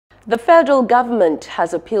The federal government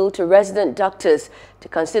has appealed to resident doctors to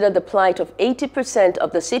consider the plight of 80%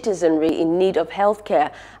 of the citizenry in need of health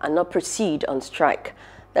care and not proceed on strike.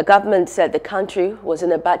 The government said the country was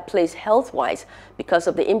in a bad place health-wise because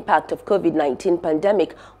of the impact of COVID-19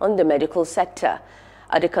 pandemic on the medical sector.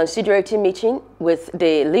 At a conciliatory meeting with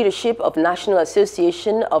the leadership of National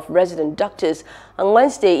Association of Resident Doctors on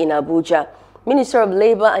Wednesday in Abuja, Minister of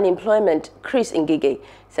Labour and Employment Chris Ngige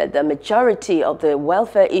said the majority of the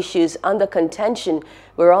welfare issues under contention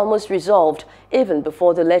were almost resolved even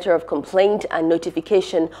before the letter of complaint and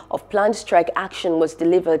notification of planned strike action was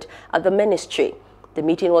delivered at the ministry. The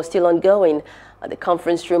meeting was still ongoing at the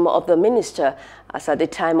conference room of the minister as at the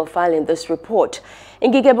time of filing this report.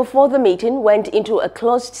 Ngige, before the meeting, went into a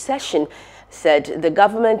closed session, said the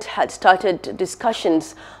government had started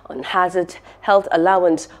discussions on hazard health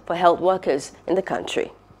allowance for health workers in the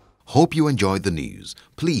country. Hope you enjoyed the news.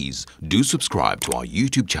 Please do subscribe to our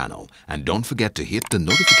YouTube channel and don't forget to hit the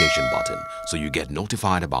notification button so you get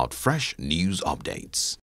notified about fresh news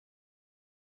updates.